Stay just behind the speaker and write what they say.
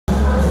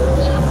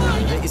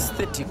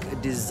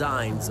aesthetic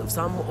designs of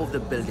some of the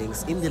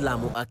buildings in the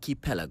Lamu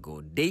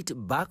archipelago date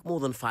back more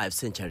than 5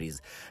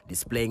 centuries,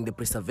 displaying the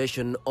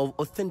preservation of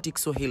authentic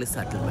Swahili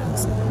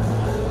settlements.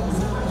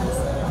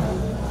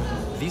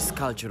 This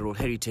cultural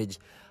heritage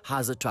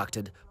has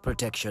attracted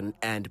protection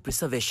and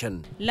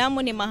preservation.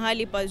 Lamu ni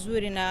mahali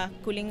pazuri na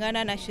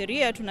kulingana na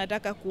sheria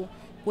tunataka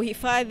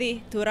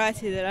kuhifadhi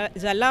turathi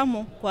za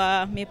Lamu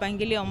kwa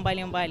mipangilio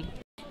mbalimbali.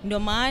 Ndio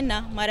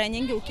maana mara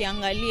nyingi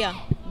ukiangalia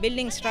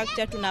building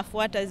structure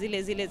tunafuata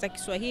zile za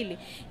Kiswahili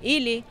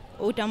ili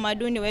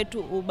utamaduni wetu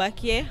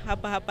ubakie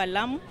hapa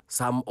Lamu.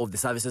 Some of the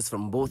services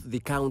from both the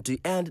county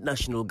and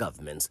national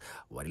governments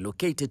were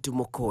relocated to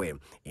Mokoe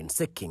in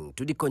seeking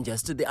to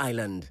decongest the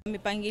island.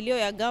 Mipangilio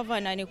ya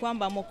governor ni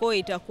kwamba Mokoe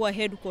itakuwa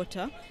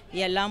headquarter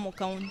ya Lamu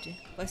County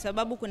kwa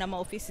sababu kuna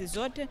maofisi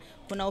zote,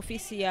 kuna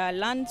ofisi ya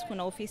lands,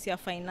 kuna ofisi ya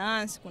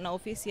finance, kuna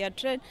ofisi ya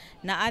trade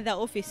na other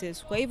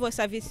offices. Kwa hivyo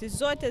services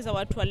zote za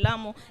watu wa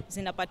Lamu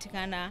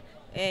zinapatikana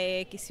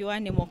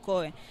kisiwani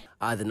Mokoe.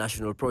 Other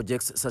national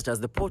projects such as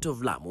the Port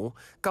of Lamu,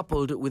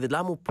 coupled with the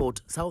Lamu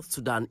Port South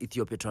Sudan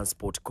Ethiopia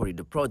Transport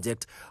Corridor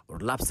Project, or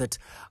LAPSET,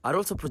 are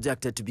also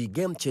projected to be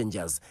game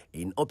changers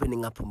in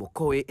opening up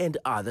Mokoe and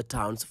other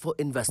towns for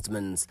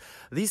investments.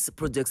 These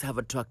projects have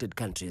attracted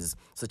countries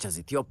such as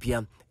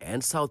Ethiopia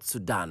and South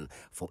Sudan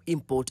for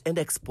import and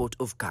export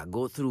of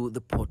cargo through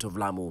the Port of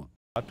Lamu.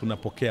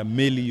 Tunapokea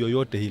meli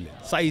yoyote ile,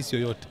 size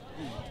yoyote,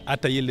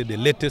 hata ile the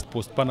latest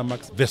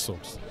post-Panamax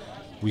vessels.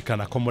 We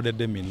can accommodate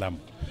them in Lamu.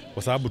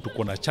 Kwa sababu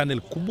tuko na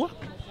channel kubwa.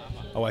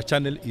 Our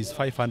channel is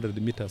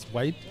 500 meters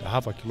wide,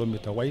 half a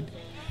kilometer wide.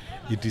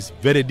 It is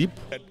very deep.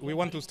 We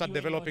want to start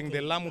developing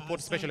the Lamu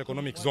Port Special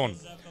Economic Zone,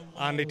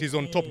 and it is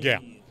on top gear.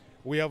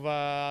 We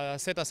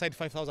have set aside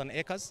 5,000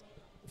 acres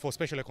for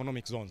special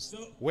economic zones,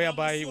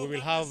 whereby we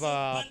will have,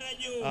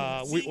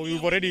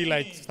 we've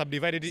already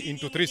subdivided it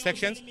into 3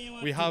 sections.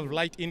 We have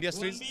light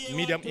industries,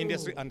 medium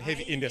industry, and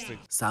heavy industry.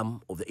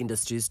 Some of the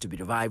industries to be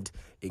revived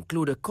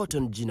include a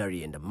cotton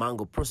ginnery and a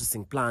mango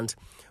processing plant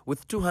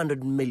with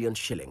 200 million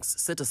shillings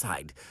set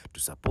aside to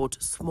support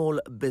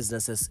small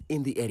businesses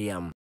in the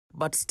area.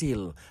 But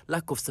still,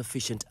 lack of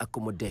sufficient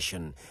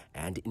accommodation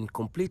and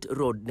incomplete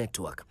road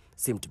network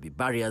seem to be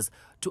barriers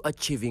to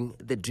achieving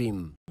the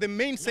dream. The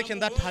main section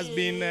that has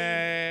been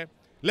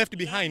left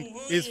behind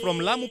is from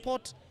Lamu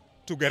Port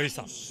to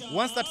Garissa.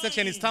 Once that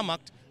section is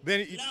tarmacked,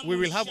 then we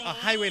will have a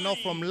highway now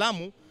from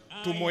Lamu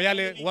to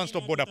Moyale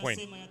one-stop border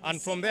point.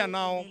 And from there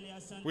now,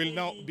 we'll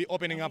now be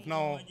opening up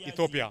now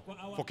Ethiopia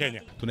for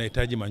Kenya.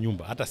 Tunahitaji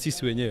manyumba, hata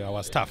sisi wenyewe,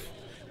 our staff,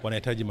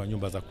 wanahitaji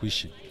manyumba za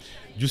kuishi.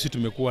 Juzi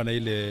tumekuwa na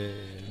ile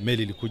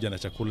meli ilikuja na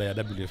chakula ya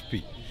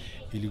WFP.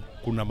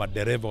 Kuna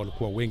madereva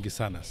walikuwa wengi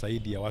sana,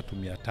 zaidi ya watu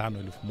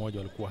 500, 1000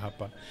 walikuwa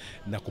hapa,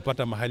 na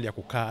kupata mahali ya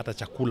kukaa hata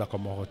chakula kwa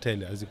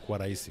mahoteli hazikuwa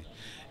rahisi.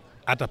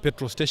 Hata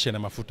petrol station na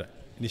mafuta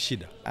ni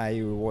shida.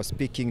 I was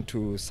speaking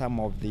to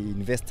some of the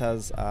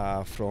investors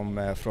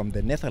from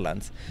the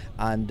Netherlands,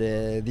 and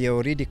they are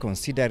already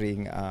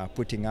considering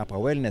putting up a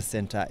wellness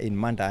center in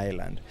Manda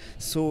Island.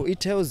 So it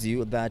tells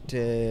you that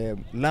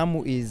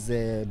Lamu is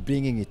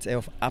bringing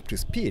itself up to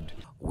speed.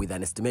 With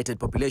an estimated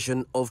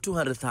population of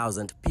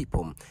 200,000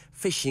 people,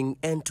 fishing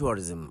and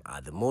tourism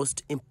are the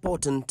most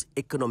important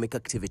economic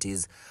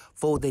activities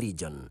for the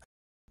region.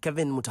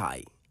 Kevin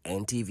Mutai,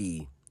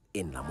 NTV,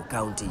 in Lamu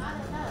County.